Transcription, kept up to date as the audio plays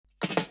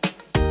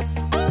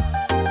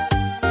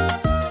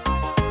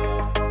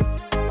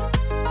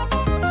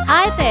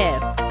Hi there,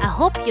 I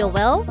hope you're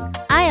well.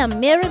 I am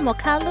Mary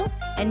Mwakalu,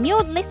 and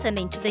you're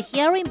listening to the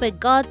Hearing by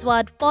God's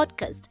Word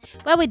podcast,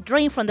 where we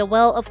drink from the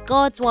well of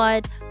God's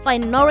Word,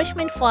 find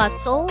nourishment for our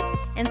souls,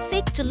 and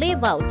seek to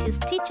live out His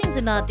teachings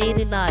in our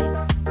daily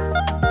lives.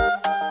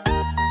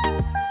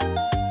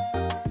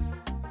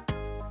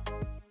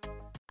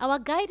 Our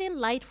guiding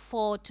light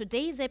for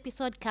today's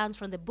episode comes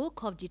from the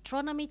book of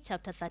Deuteronomy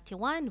chapter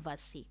 31 verse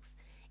 6.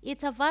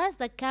 It's a verse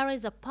that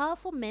carries a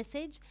powerful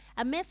message,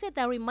 a message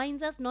that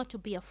reminds us not to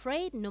be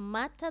afraid no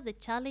matter the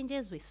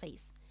challenges we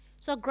face.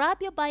 So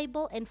grab your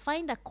Bible and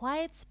find a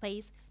quiet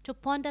space to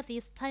ponder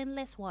these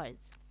timeless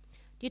words.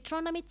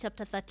 Deuteronomy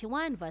chapter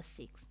 31 verse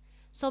 6.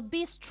 So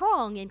be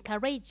strong and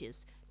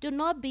courageous, do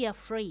not be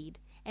afraid,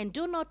 and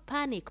do not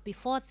panic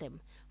before them,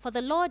 for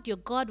the Lord your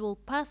God will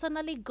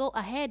personally go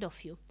ahead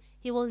of you.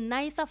 He will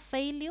neither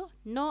fail you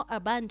nor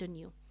abandon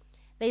you.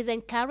 There is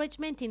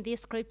encouragement in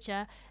this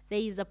scripture. There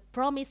is a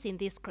promise in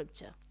this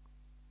scripture.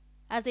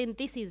 As in,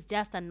 this is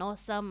just an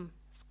awesome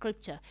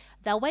scripture.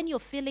 That when you're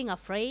feeling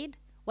afraid,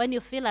 when you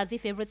feel as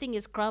if everything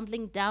is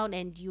crumbling down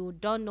and you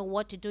don't know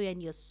what to do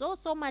and you're so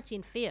much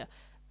in fear,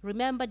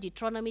 remember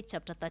Deuteronomy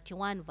chapter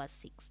 31 verse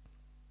 6.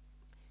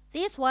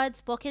 These words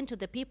spoken to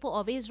the people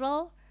of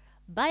Israel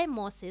by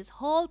Moses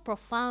hold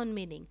profound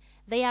meaning.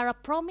 They are a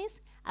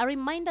promise, a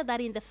reminder that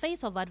in the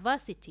face of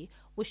adversity,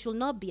 we should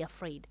not be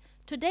afraid.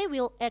 Today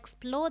we'll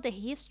explore the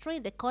history,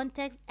 the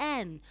context,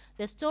 and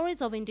the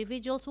stories of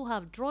individuals who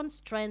have drawn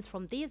strength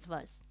from this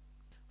verse.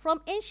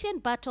 From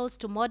ancient battles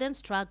to modern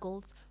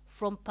struggles,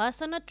 from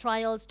personal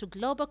trials to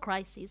global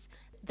crises,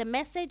 the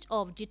message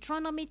of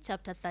Deuteronomy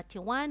chapter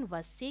 31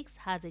 verse 6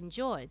 has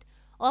endured,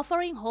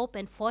 offering hope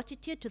and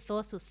fortitude to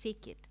those who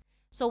seek it.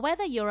 So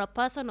whether you're a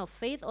person of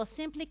faith or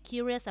simply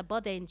curious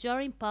about the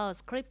enduring power of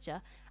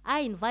Scripture,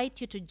 I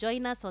invite you to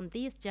join us on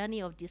this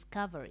journey of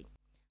discovery.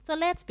 So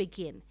let's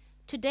begin.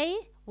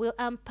 Today, we'll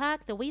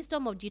unpack the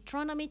wisdom of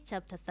Deuteronomy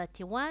chapter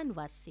 31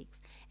 verse 6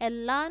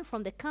 and learn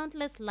from the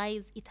countless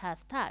lives it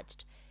has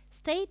touched.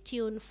 Stay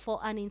tuned for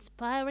an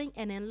inspiring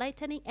and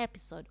enlightening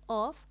episode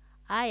of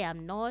I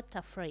Am Not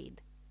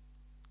Afraid.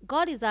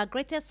 God is our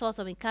greatest source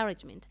of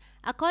encouragement.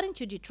 According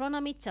to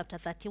Deuteronomy chapter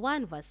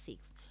 31 verse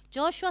 6,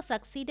 Joshua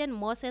succeeded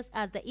Moses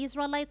as the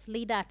Israelites'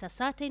 leader at a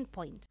certain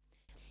point.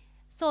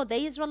 So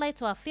the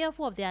Israelites were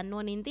fearful of the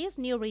unknown in this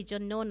new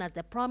region known as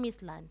the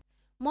Promised Land.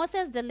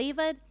 Moses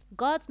delivered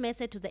God's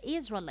message to the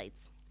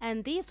Israelites,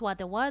 and these were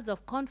the words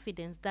of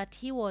confidence that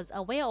he was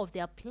aware of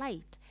their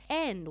plight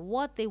and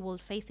what they will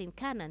face in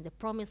Canaan, the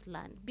Promised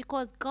Land,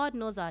 because God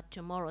knows our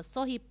tomorrow,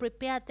 so he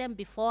prepared them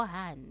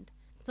beforehand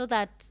so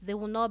that they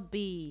will not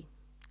be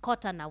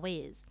caught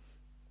unawares.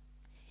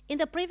 In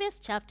the previous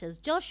chapters,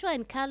 Joshua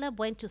and Caleb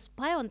went to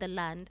spy on the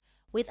land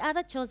with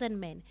other chosen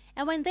men,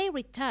 and when they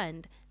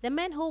returned, the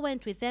men who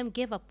went with them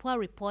gave a poor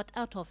report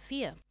out of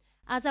fear.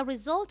 As a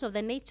result of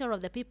the nature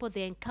of the people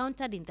they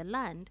encountered in the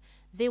land,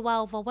 they were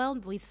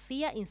overwhelmed with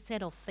fear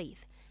instead of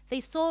faith. They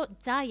saw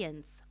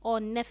giants or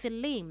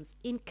Nephilims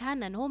in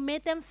Canaan who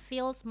made them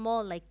feel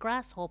small like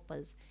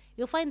grasshoppers.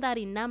 You'll find that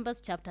in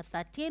Numbers chapter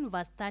 13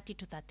 verse 30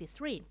 to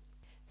 33.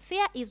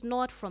 Fear is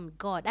not from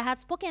God. I had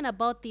spoken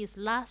about this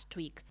last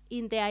week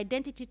in the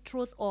identity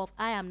truth of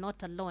I am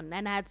not alone,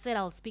 and I had said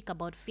I'll speak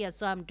about fear,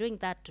 so I'm doing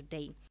that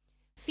today.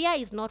 Fear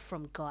is not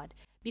from God,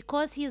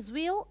 because His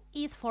will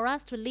is for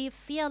us to live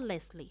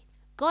fearlessly.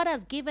 God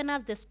has given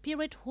us the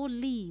Spirit who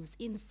lives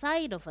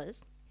inside of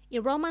us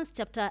in Romans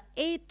chapter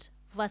 8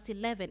 verse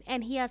 11,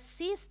 and He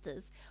assists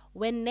us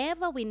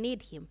whenever we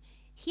need Him.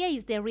 Here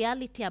is the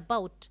reality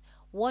about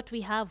what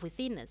we have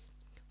within us.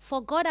 For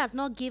God has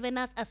not given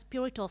us a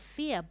spirit of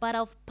fear, but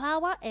of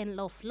power and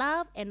of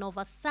love and of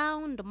a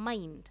sound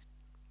mind.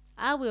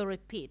 I will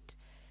repeat.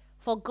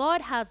 For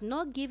God has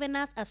not given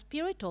us a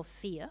spirit of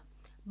fear,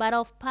 but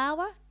of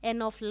power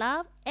and of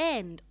love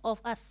and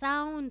of a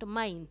sound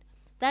mind.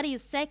 That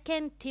is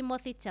 2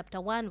 Timothy chapter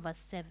 1 verse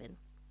 7.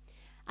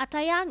 At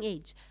a young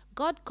age,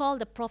 God called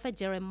the prophet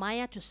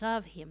Jeremiah to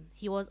serve Him.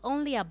 He was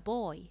only a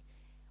boy.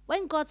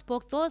 When God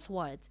spoke those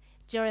words,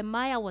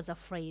 Jeremiah was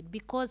afraid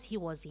because he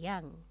was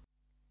young.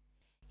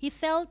 He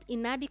felt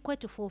inadequate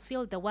to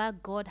fulfill the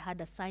work God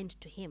had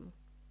assigned to him.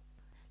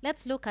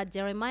 Let's look at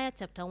Jeremiah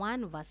chapter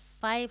 1 verse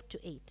 5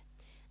 to 8.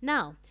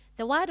 Now,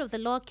 the word of the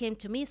Lord came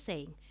to me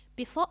saying,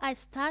 before I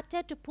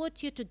started to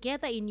put you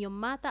together in your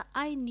mother,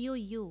 I knew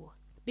you.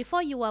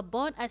 Before you were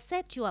born, I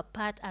set you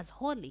apart as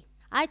holy.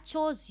 I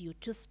chose you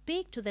to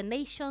speak to the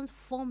nations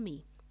for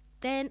me.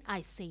 Then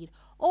I said,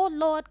 O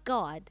Lord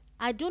God,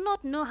 I do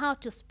not know how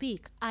to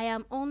speak. I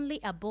am only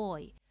a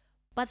boy.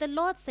 But the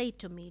Lord said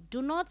to me,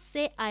 do not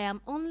say I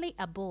am only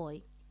a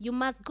boy. You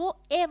must go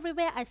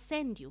everywhere I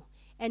send you,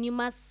 and you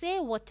must say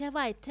whatever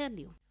I tell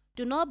you.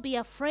 Do not be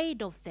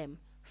afraid of them,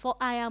 for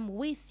I am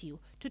with you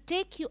to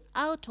take you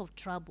out of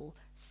trouble,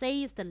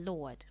 says the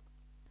Lord.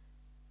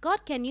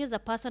 God can use a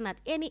person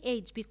at any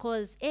age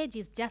because age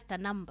is just a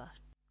number.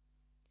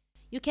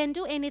 You can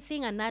do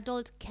anything an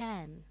adult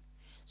can.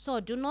 So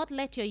do not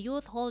let your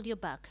youth hold you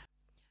back.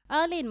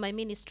 Early in my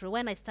ministry,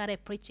 when I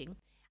started preaching,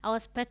 I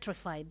was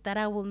petrified that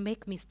I will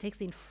make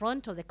mistakes in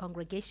front of the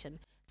congregation,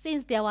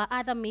 since there were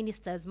other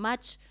ministers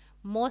much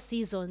more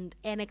seasoned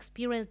and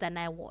experienced than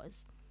I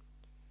was.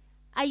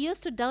 I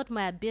used to doubt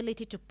my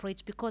ability to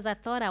preach because I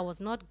thought I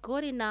was not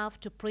good enough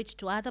to preach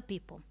to other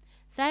people.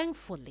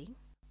 Thankfully,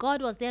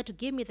 God was there to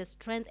give me the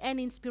strength and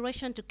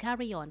inspiration to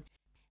carry on.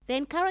 The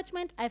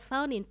encouragement I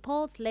found in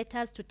Paul's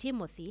letters to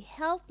Timothy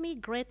helped me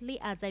greatly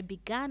as I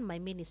began my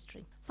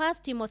ministry. 1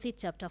 Timothy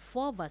chapter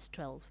 4 verse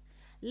 12.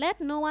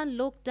 Let no one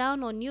look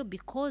down on you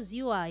because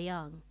you are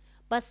young,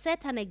 but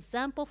set an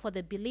example for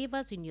the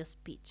believers in your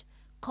speech,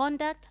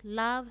 conduct,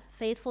 love,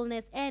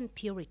 faithfulness, and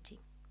purity.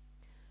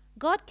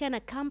 God can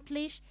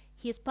accomplish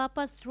His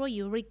purpose through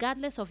you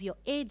regardless of your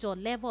age or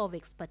level of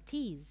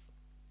expertise.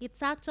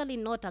 It's actually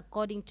not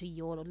according to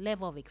your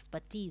level of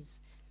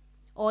expertise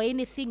or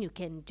anything you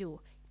can do.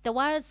 The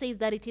word says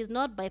that it is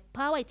not by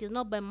power, it is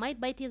not by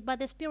might, but it is by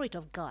the Spirit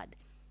of God.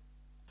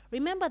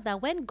 Remember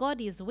that when God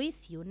is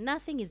with you,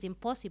 nothing is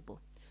impossible.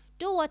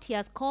 Do what He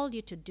has called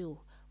you to do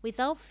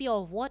without fear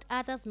of what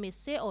others may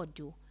say or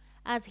do,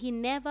 as He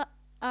never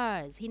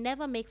errs, He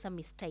never makes a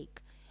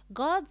mistake.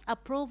 God's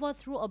approval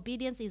through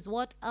obedience is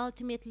what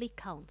ultimately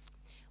counts.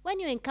 When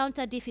you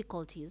encounter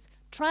difficulties,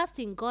 trust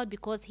in God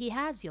because He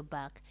has your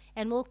back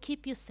and will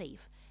keep you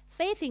safe.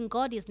 Faith in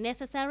God is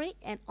necessary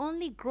and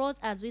only grows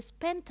as we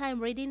spend time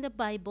reading the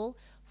Bible,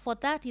 for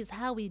that is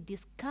how we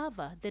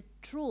discover the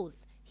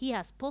truths He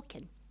has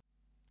spoken.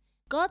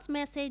 God's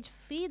message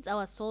feeds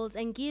our souls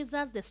and gives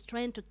us the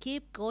strength to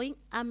keep going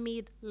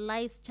amid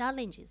life's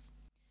challenges.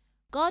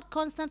 God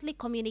constantly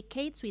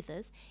communicates with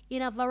us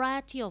in a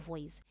variety of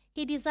ways.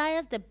 He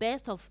desires the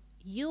best of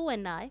you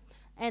and I,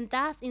 and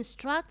thus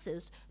instructs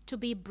us to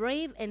be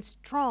brave and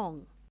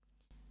strong.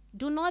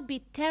 Do not be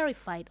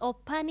terrified or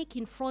panic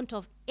in front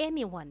of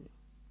anyone.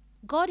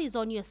 God is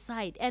on your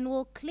side and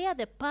will clear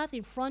the path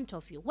in front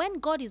of you. When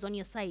God is on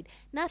your side,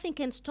 nothing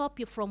can stop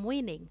you from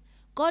winning.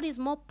 God is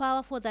more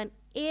powerful than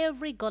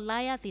every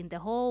Goliath in the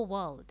whole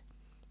world.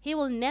 He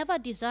will never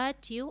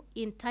desert you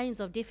in times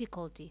of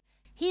difficulty.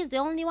 He is the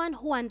only one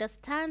who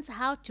understands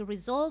how to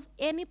resolve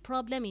any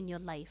problem in your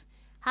life.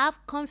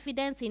 Have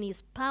confidence in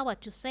His power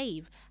to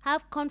save.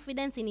 Have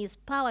confidence in His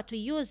power to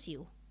use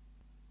you.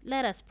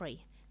 Let us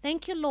pray.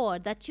 Thank you,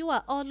 Lord, that you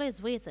are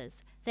always with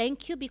us.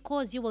 Thank you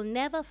because you will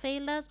never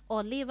fail us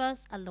or leave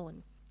us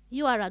alone.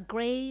 You are a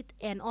great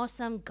and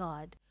awesome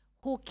God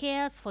who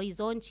cares for His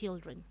own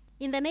children.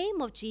 In the name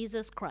of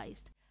Jesus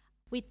Christ,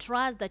 we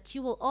trust that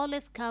you will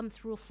always come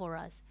through for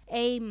us.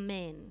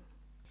 Amen.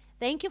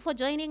 Thank you for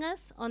joining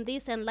us on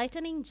this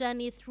enlightening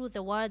journey through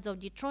the words of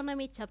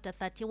Deuteronomy chapter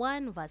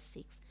 31 verse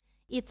 6.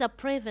 It's a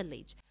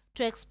privilege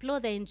to explore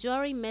the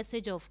enduring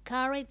message of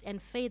courage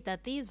and faith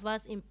that this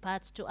verse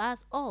imparts to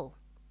us all.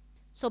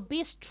 So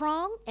be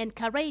strong and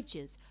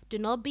courageous. Do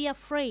not be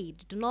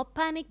afraid. Do not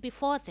panic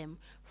before them,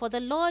 for the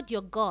Lord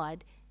your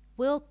God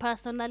will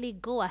personally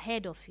go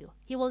ahead of you.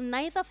 He will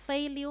neither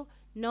fail you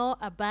nor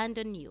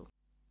abandon you.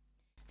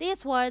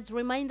 These words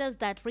remind us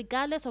that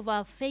regardless of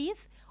our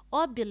faith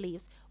or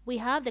beliefs, we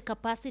have the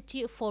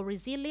capacity for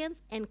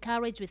resilience and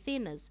courage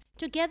within us.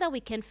 Together we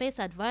can face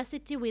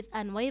adversity with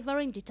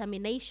unwavering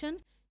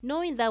determination,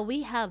 knowing that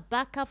we have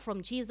backup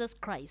from Jesus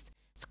Christ.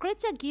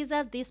 Scripture gives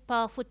us this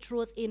powerful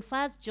truth in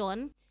 1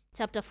 John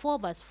chapter 4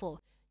 verse 4.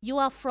 You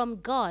are from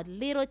God,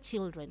 little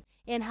children,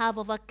 and have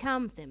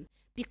overcome them,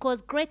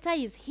 because greater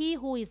is He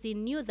who is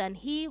in you than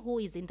he who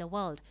is in the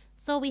world.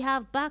 So we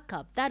have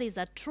backup. That is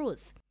a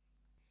truth.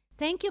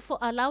 Thank you for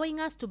allowing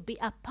us to be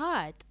a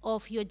part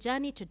of your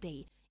journey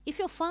today. If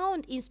you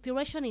found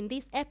inspiration in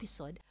this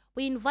episode,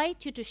 we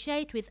invite you to share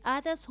it with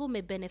others who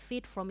may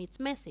benefit from its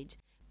message.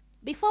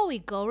 Before we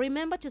go,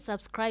 remember to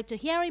subscribe to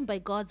Hearing by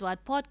God's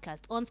Word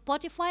podcast on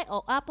Spotify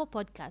or Apple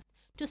Podcasts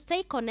to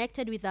stay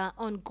connected with our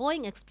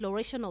ongoing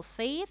exploration of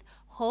faith,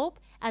 hope,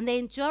 and the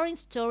enduring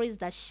stories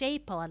that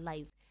shape our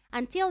lives.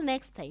 Until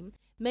next time,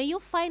 may you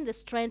find the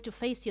strength to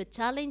face your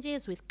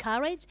challenges with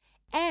courage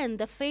and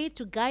the faith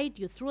to guide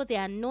you through the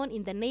unknown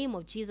in the name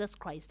of Jesus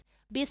Christ.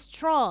 Be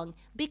strong,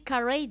 be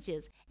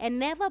courageous, and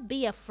never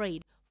be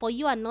afraid, for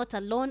you are not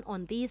alone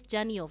on this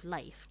journey of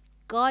life.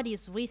 God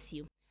is with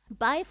you.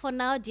 Bye for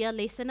now, dear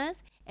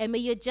listeners, and may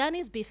your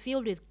journeys be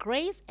filled with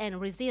grace and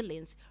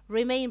resilience.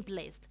 Remain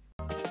blessed.